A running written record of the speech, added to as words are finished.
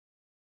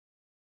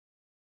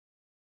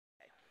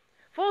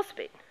Full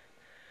speed.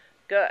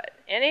 Good.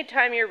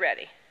 Anytime you're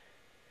ready.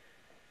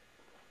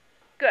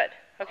 Good.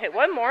 Okay,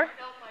 one more.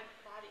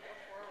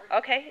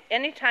 Okay,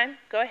 anytime.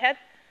 Go ahead.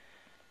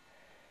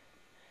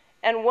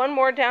 And one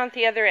more down at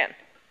the other end.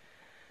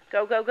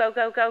 Go, go, go,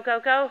 go, go, go,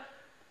 go.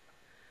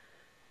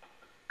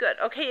 Good.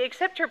 Okay,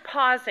 except you're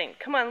pausing.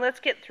 Come on, let's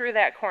get through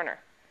that corner.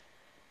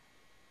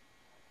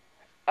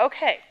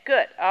 Okay,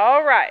 good.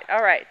 All right,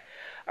 all right.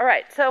 All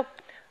right, so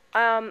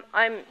I'm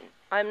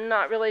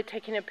not really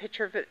taking a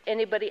picture of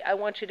anybody. I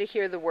want you to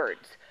hear the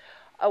words.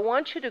 I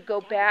want you to go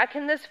back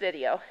in this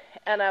video,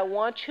 and I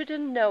want you to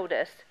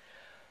notice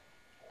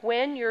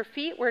when your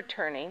feet were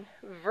turning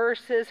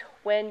versus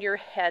when your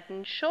head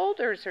and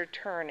shoulders are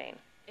turning.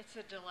 It's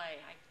a delay.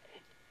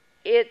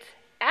 It's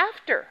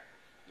after.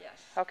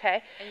 Yes.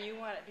 Okay? And you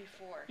want it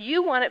before.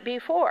 You want it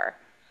before.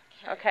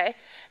 Okay?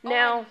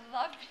 Now, I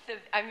love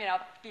I mean,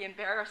 I'll be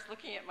embarrassed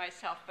looking at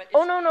myself, but it's,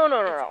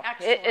 no.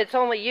 Excellent. It's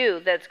only you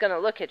that's going to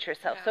look at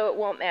yourself, so it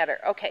won't matter.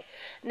 Okay.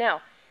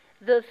 Now,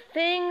 the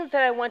thing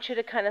that I want you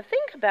to kind of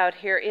think about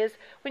here is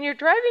when you're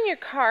driving your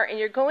car and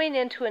you're going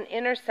into an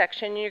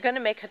intersection and you're going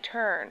to make a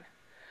turn,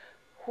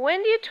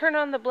 when do you turn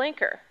on the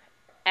blinker?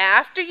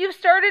 After you've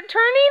started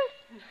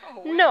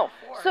turning? No.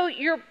 So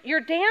your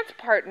dance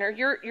partner,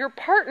 your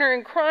partner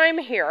in crime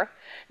here,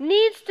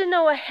 needs to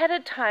know ahead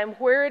of time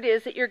where it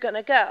is that you're going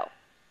to go.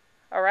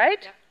 All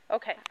right? Yep.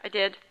 Okay. I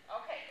did.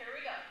 Okay, here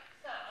we go.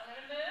 So I'm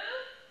going to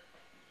move.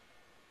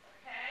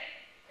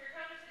 Okay. Here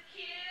comes the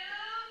cue.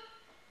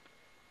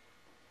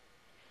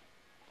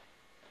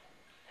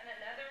 And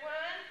another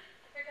one.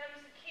 Here comes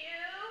the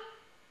cue.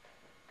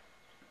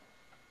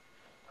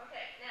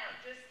 Okay, now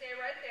just stay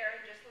right there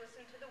and just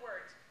listen to the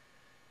words.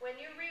 When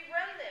you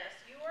rerun this,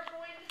 you are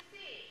going to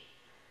see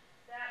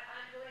that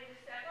I'm going to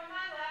step on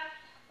my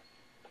left.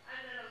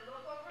 I'm going to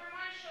look over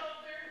my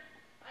shoulder.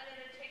 I'm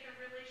going to take a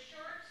really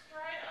short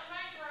stride on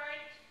my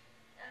right.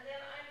 And then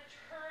I'm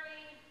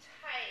turning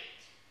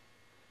tight.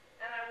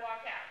 And I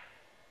walk out.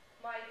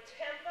 My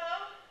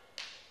tempo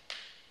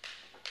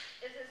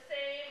is the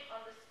same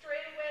on the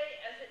straightaway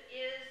as it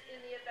is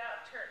in the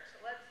about turn. So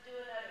let's do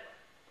another one.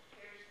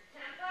 Here's the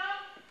tempo.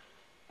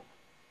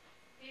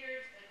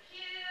 Here's the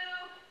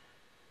cue.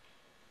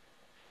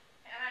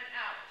 And I'm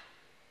out.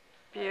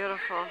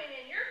 Beautiful. What you're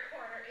doing in your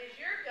corner is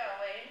you're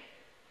going.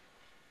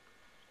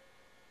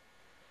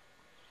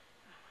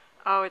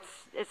 Oh,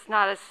 it's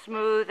not as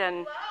smooth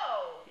and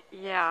Slow.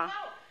 yeah. It's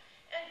slow.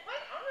 And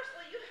quite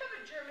honestly, you have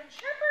a German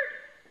Shepherd.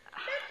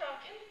 That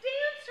dog can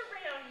dance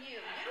around you.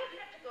 You don't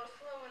have to go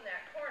slow in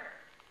that corner.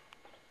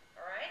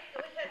 All right?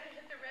 Go ahead and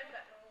hit the red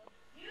button.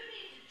 You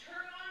need to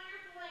turn on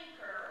your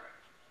blinker.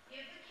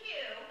 Give the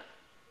cue.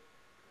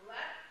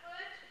 Left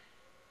foot,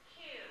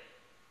 cue.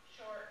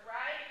 Short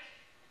right.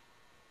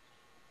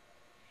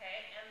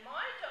 Okay, and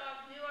my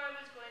dog knew I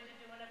was going to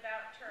do an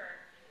about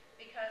turn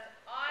because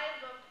I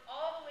looked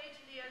all the way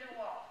to the other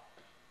wall.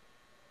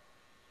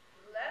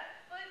 Left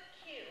foot,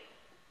 cue.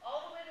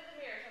 All the way to the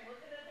mirrors. I'm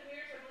looking at the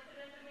mirrors, I'm looking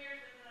at the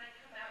mirrors, and then I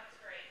come out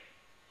straight.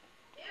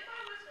 If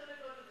I was going to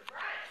go to the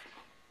right,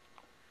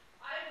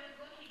 I would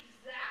look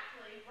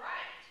exactly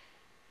right.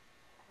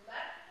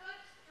 Left foot,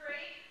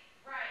 straight,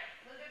 right.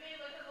 Look at me,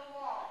 look at the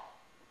wall.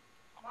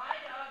 My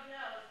dog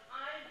knows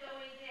I'm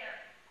going there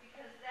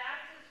because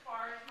that's as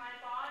far as my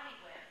body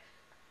went.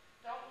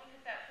 Don't look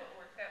at that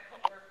footwork. That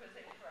footwork was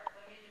incorrect.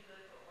 Let me do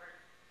good footwork.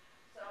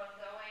 So I'm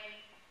going,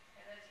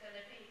 and it's going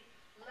to be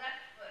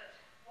left foot,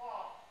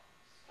 wall,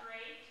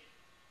 straight,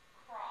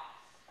 cross.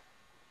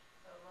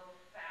 So a little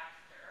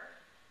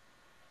faster.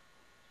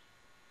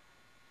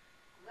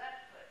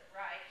 Left foot,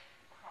 right,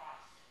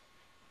 cross.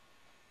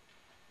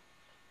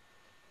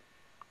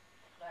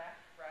 Left,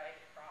 right,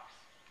 cross.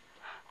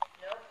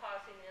 No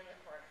pausing in the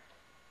corner.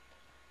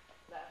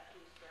 Left,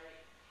 two,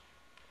 straight.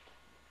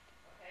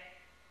 Okay?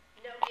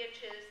 No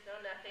hitches, no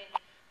nothing.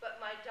 But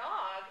my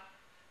dog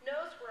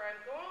knows where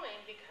I'm going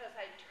because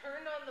I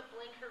turned on the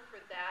blinker for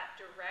that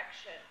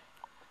direction.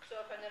 So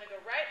if I'm going to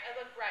go right, I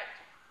look right.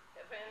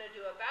 If I'm going to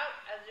do about,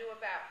 I do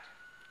about.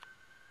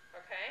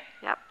 Okay?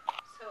 Yep.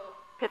 So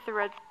Hit the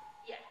red